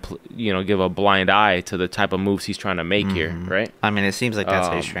government, give a blind eye to the type of moves he's trying to make here, right? I mean, it seems like that's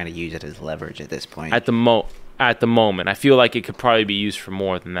how he's trying to use it as leverage at this point. At the moment, I feel like it could probably be used for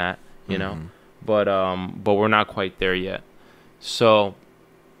more than that, you know. But we're not quite there yet. So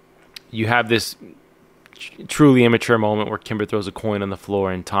you have this truly immature moment where Kimber throws a coin on the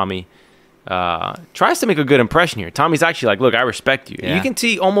floor and Tommy tries to make a good impression here. Tommy's actually like, look, I respect you. Yeah. You can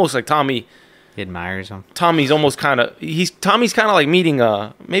see almost like Tommy... He admires him. Tommy's almost kind of... Tommy's kind of like meeting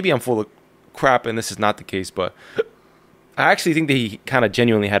maybe I'm full of crap and this is not the case, but I actually think that he kind of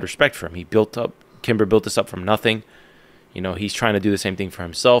genuinely had respect for him. Kimber built this up from nothing. He's trying to do the same thing for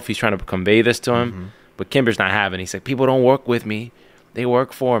himself. He's trying to convey this to him, but Kimber's not having it. He's like, people don't work with me. They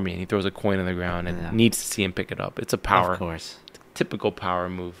work for me. And he throws a coin on the ground and needs to see him pick it up. It's a power. Of course. Typical power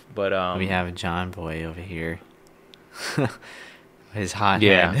move. But we have John Boy over here. His hot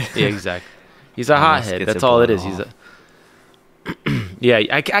head. Yeah, exactly. He's a hothead. That's all it is. He's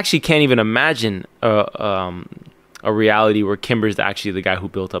I actually can't even imagine a reality where Kimber's actually the guy who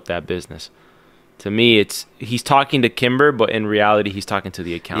built up that business. To me, he's talking to Kimber, but in reality, he's talking to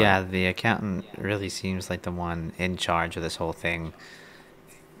the accountant. Yeah, the accountant really seems like the one in charge of this whole thing.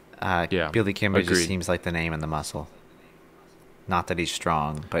 Billy Kimber just seems like the name and the muscle. Not that he's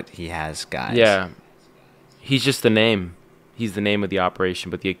strong, but he has guys. Yeah, he's just the name. He's the name of the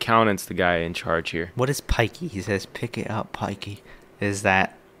operation, but the accountant's the guy in charge here. What is pikey? He says, pick it up, pikey. Is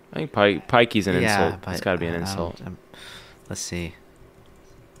that... I think pikey's an insult. It's got to be an insult. Let's see.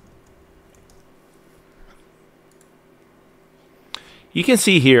 You can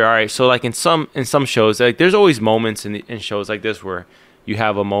see here, all right, so like in some shows, like there's always moments in shows like this where you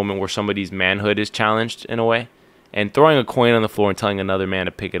have a moment where somebody's manhood is challenged in a way. And throwing a coin on the floor and telling another man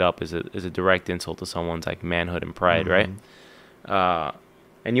to pick it up is a direct insult to someone's like manhood and pride, right?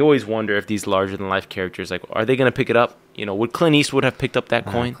 And you always wonder if these larger than life characters, like, are they going to pick it up? Would Clint Eastwood have picked up that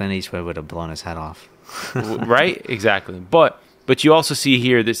coin? Clint Eastwood would have blown his head off. Right? Exactly. But you also see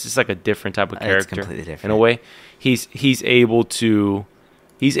here, this is like a different type of character. It's completely different. In a way. He's able to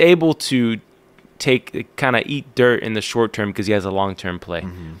take kind of eat dirt in the short term because he has a long term play.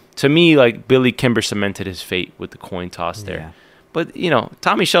 To me, like Billy Kimber cemented his fate with the coin toss there. Yeah. But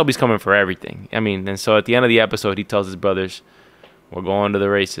Tommy Shelby's coming for everything. I mean, and so at the end of the episode, he tells his brothers, "We're going to the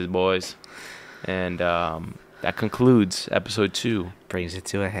races, boys," and that concludes episode 2. Brings it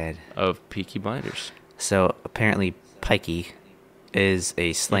to a head of Peaky Blinders. So apparently, pikey is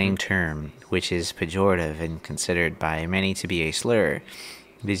a slang term which is pejorative and considered by many to be a slur.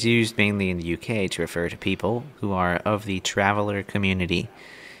 It is used mainly in the UK to refer to people who are of the traveller community,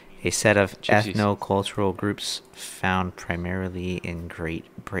 a set of ethno-cultural groups found primarily in Great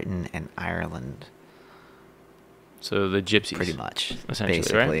Britain and Ireland. So the gypsies. Pretty much. Essentially,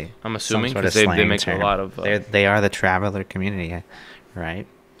 basically. Right? I'm assuming because they make a lot of... They are the traveller community, right?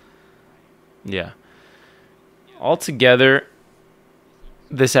 Yeah. Altogether,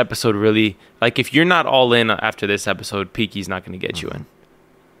 this episode really, like, if you're not all in after this episode, Peaky's not going to get you in,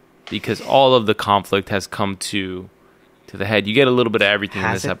 because all of the conflict has come to the head. You get a little bit of everything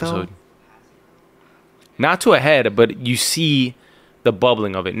in this episode. Though? Not to a head, but you see the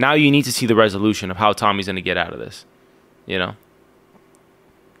bubbling of it. Now you need to see the resolution of how Tommy's going to get out of this. You know?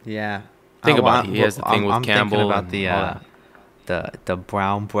 Yeah. Think about it. He has the thing with Campbell. I'm thinking about the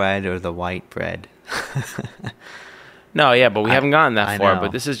brown bread or the white bread. No, yeah, but we haven't gotten that far. Know.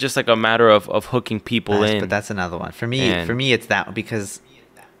 But this is just like a matter of hooking people in. But that's another one. For me, it's that, because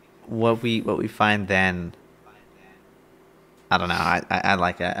what we find then, I don't know. I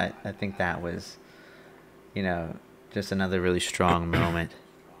like it. I think that was, just another really strong moment.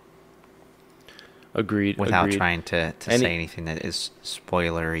 Agreed. Without trying to say anything that is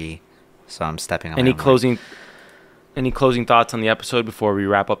spoilery, so I'm stepping on. Any closing thoughts on the episode before we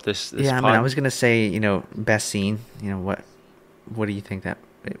wrap up this? Yeah, I mean, I was gonna say, best scene. What do you think that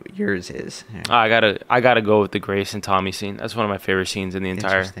yours is? I gotta go with the Grace and Tommy scene. That's one of my favorite scenes in the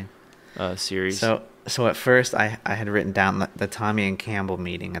entire series. So at first I had written down the Tommy and Campbell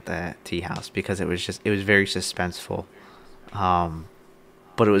meeting at the tea house, because it was very suspenseful,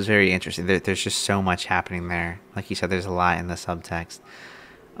 but it was very interesting. There's just so much happening there. Like you said, there's a lot in the subtext.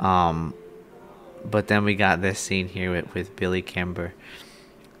 But then we got this scene here with Billy Kimber.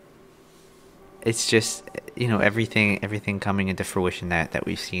 It's just, everything coming into fruition that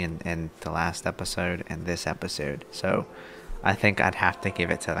we've seen in the last episode and this episode. So I think I'd have to give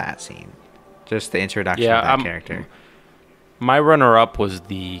it to that scene. Just the introduction of that character. My runner-up was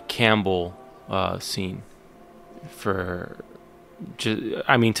the Campbell scene and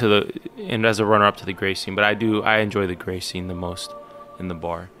as a runner-up to the Grace scene. But I enjoy the Grace scene the most in the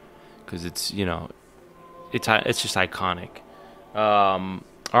bar, because it's it's just iconic. All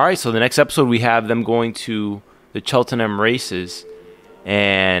right, so the next episode we have them going to the Cheltenham races,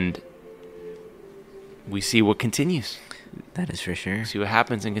 and we see what continues. That is for sure. See what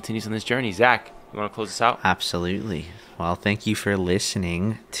happens and continues on this journey. Zach, you want to close this out? Absolutely. Well, thank you for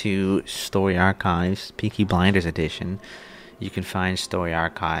listening to Story Archives Peaky Blinders edition. You can find Story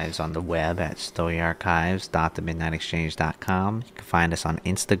Archives on the web at storyarchives.themidnightexchange.com. You can find us on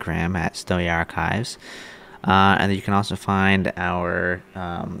Instagram at Story Archives. And you can also find our,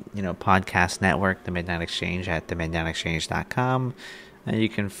 podcast network, The Midnight Exchange, at themidnightexchange.com. And you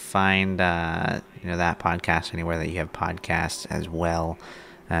can find, that podcast anywhere that you have podcasts as well.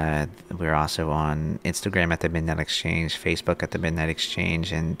 We're also on Instagram at The Midnight Exchange, Facebook at The Midnight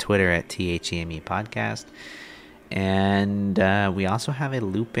Exchange, and Twitter at THEME Podcast. And we also have a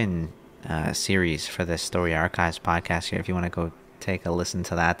Lupin series for the Story Archives podcast here. If you want to go take a listen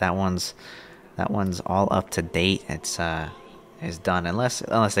to that, that one's all up to date. It's done,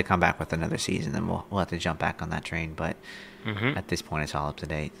 unless they come back with another season, then we'll have to jump back on that train. But at this point, it's all up to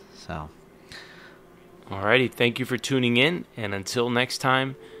date. So, alrighty, thank you for tuning in, and until next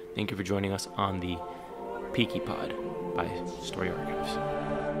time, thank you for joining us on the Peaky Pod by Story Archives.